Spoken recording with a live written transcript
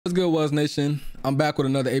What's good, Wuz Nation? I'm back with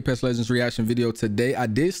another Apex Legends reaction video. Today I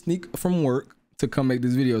did sneak from work to come make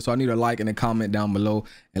this video, so I need a like and a comment down below,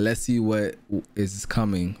 and let's see what is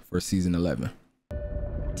coming for season 11.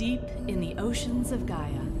 Deep in the oceans of Gaia,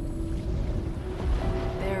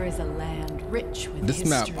 there is a land rich with This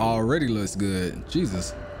history. map already looks good.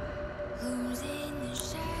 Jesus.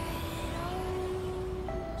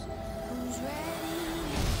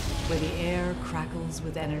 Where the air crackles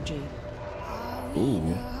with energy.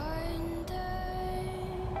 Ooh.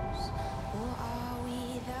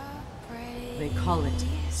 They call it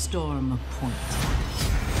Storm Point.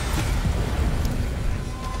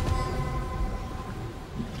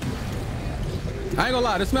 I ain't gonna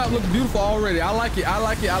lie, this map looks beautiful already. I like it. I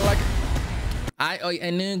like it. I like it. I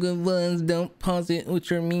know good ones don't pause it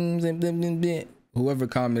with your memes and blah, blah, blah. Whoever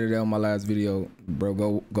commented that on my last video,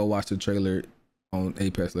 bro, go watch the trailer on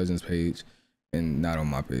Apex Legends page and not on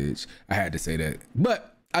my page. I had to say that.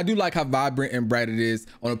 But I do like how vibrant and bright it is.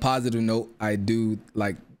 On a positive note, I do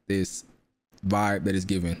like this vibe that is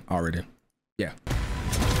given already. Yeah.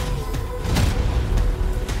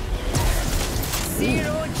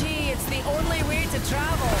 Zero G, it's the only way to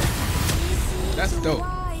travel. That's dope.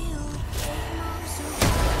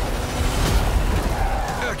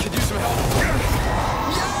 Could use some help.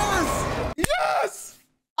 Yes! Yes!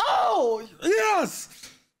 Oh, yes!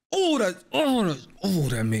 Oh,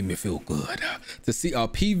 that made me feel good. To see a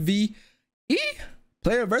PvE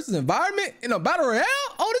player versus environment in a battle royale.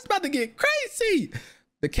 Oh, this about to get crazy.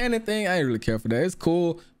 The cannon thing, I ain't really care for that. It's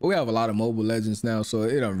cool, but we have a lot of mobile legends now, so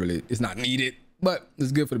it's not needed. But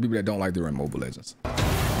it's good for the people that don't like to run mobile legends.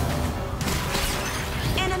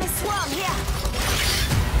 Enemy swarm here.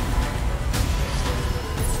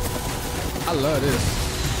 I love this.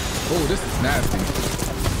 Oh, this is nasty.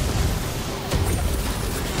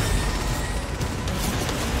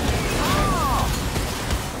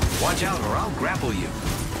 Watch out or I'll grapple you.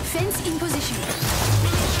 Fence in position.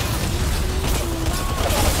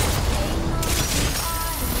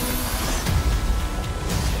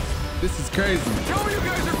 This is crazy. Tell me you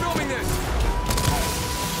guys are filming this.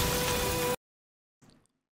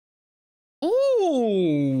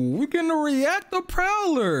 Ooh, we're getting to react to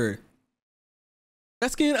Prowler.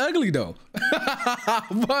 That's getting ugly though.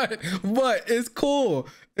 but it's cool.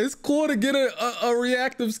 It's cool to get a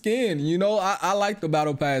reactive skin. You know, I like the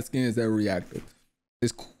battle pass skins that are reactive.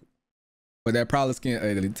 It's cool. But that Prowler skin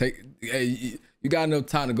ugly. Hey, you got enough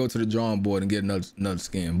time to go to the drawing board and get another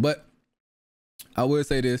skin. But I will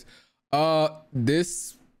say this.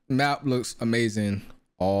 This map looks amazing.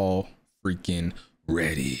 All freaking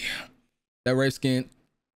ready. That Wraith skin,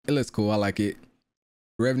 it looks cool. I like it.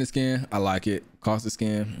 Revenant skin, I like it. Caustic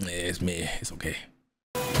skin, it's me. It's okay.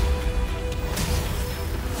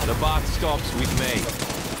 The box stops we've made.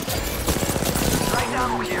 Right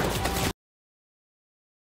down over here.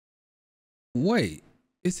 Wait,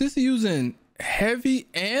 is this using heavy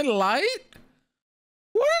and light?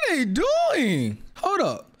 What are they doing? Hold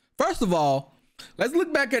up. First of all, let's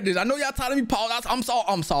look back at this. I know y'all telling me pause. I'm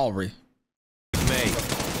sorry. Made.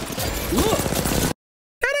 Look,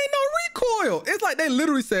 that ain't no recoil. It's like they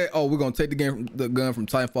literally said, "Oh, we're gonna take the gun from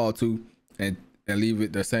Titanfall 2 and leave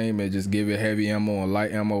it the same and just give it heavy ammo and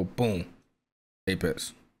light ammo." Boom,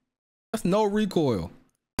 Apex. That's no recoil.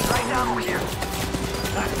 Right down over here.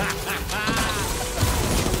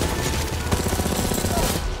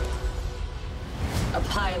 A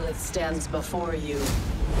pilot stands before you.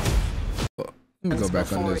 Let me go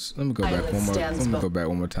back on this. Let me go back one more. Let me go back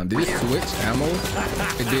one more time. Did it switch ammo?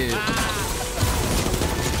 It did.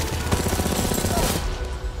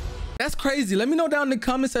 That's crazy. Let me know down in the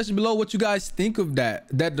comment section below what you guys think of that.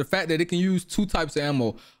 The fact that it can use two types of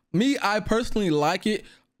ammo. Me, I personally like it,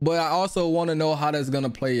 but I also want to know how that's gonna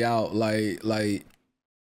play out. Like,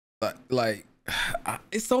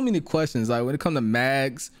 it's so many questions. Like when it comes to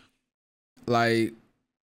mags, like.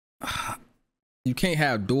 You can't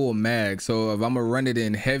have dual mags, so if I'm gonna run it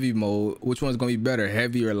in heavy mode, which one's gonna be better,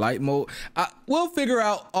 heavy or light mode? We'll figure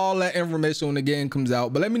out all that information when the game comes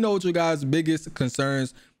out. But let me know what you guys' biggest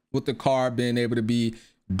concerns with the car being able to be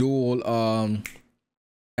dual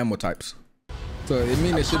ammo types. So it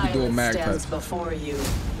means it should be dual mag types. Before you.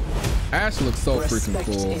 Ash looks so freaking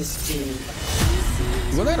cool.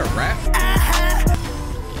 Was that a rat?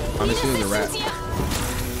 I mean, she was a rat.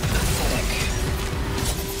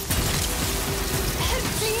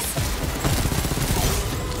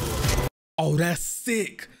 Oh, that's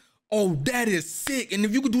sick. Oh, that is sick. And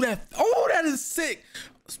if you could do that, oh, that is sick.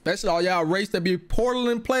 Especially all y'all race that be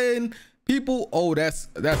portaling playing people. Oh, that's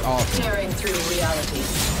awesome. Tearing through reality.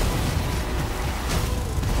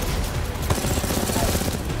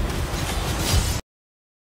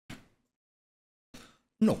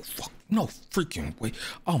 No fuck, no freaking way.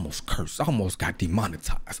 I almost cursed. I almost got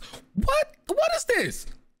demonetized. What? What is this?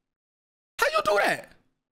 How you do that?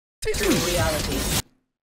 Teach me. Reality.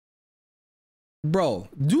 Bro,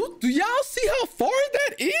 do y'all see how far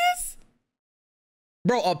that is?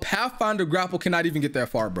 Bro, a Pathfinder grapple cannot even get that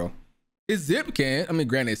far, bro. His zip can. I mean,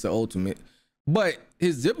 granted, it's the ultimate, but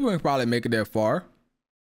his zip can probably make it that far.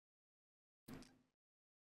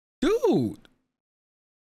 Dude.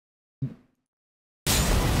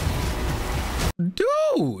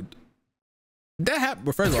 Dude. That happened.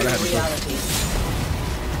 But first of all, that happened.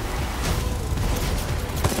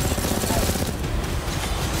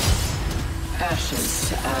 Ashes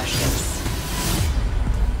to ashes.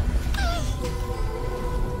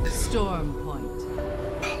 Storm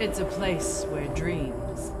Point. It's a place where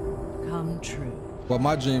dreams come true. Well,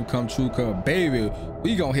 my dream come true, cause baby,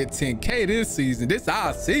 we gonna hit 10K this season. This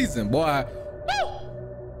our season, boy. Woo!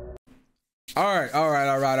 All right.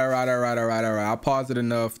 I paused it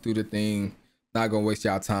enough through the thing. Not gonna waste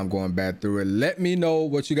y'all time going back through it. Let me know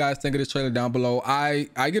what you guys think of this trailer down below. I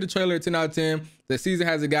get a trailer at 10 out of 10. The season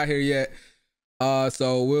hasn't got here yet.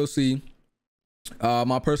 So we'll see.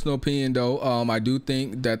 My personal opinion though, I do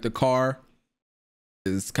think that the C.A.R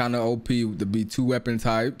is kind of OP to be 2 weapon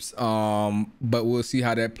types. But we'll see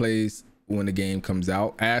how that plays when the game comes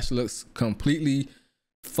out. Ash looks completely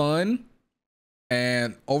fun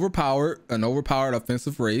and overpowered, an overpowered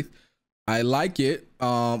offensive Wraith. I like it. A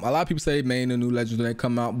lot of people say main the new legends when they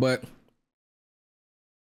come out, but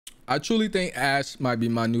I truly think Ash might be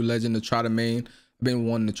my new legend to try to main. I've been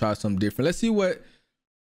wanting to try something different. Let's see what.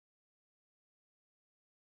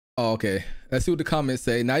 Oh, okay. Let's see what the comments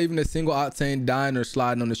say. Not even a single octane dying or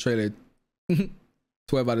sliding on the trailer.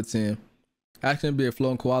 12 out of 10. Action be a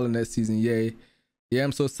flowing koala next season. Yay. Yeah,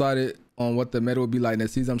 I'm so excited on what the meta will be like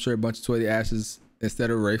next season. I'm sure a bunch of 20 Ashes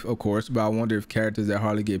instead of Wraith, of course, but I wonder if characters that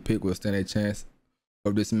hardly get picked will stand a chance,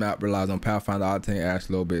 or if this map relies on Pathfinder, Octane, Ash,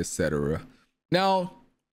 a little bit, etc. Now,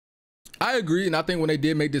 I agree, and I think when they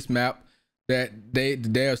did make this map, that they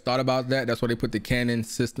thought about that. That's why they put the cannon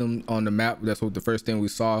system on the map. That's what the first thing we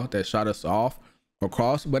saw that shot us off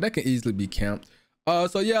across, but that can easily be camped.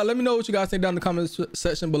 So yeah, let me know what you guys think down in the comments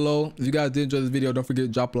section below. If you guys did enjoy this video, don't forget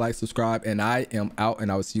to drop a like, subscribe, and I am out,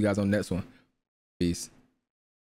 and I will see you guys on the next one. Peace.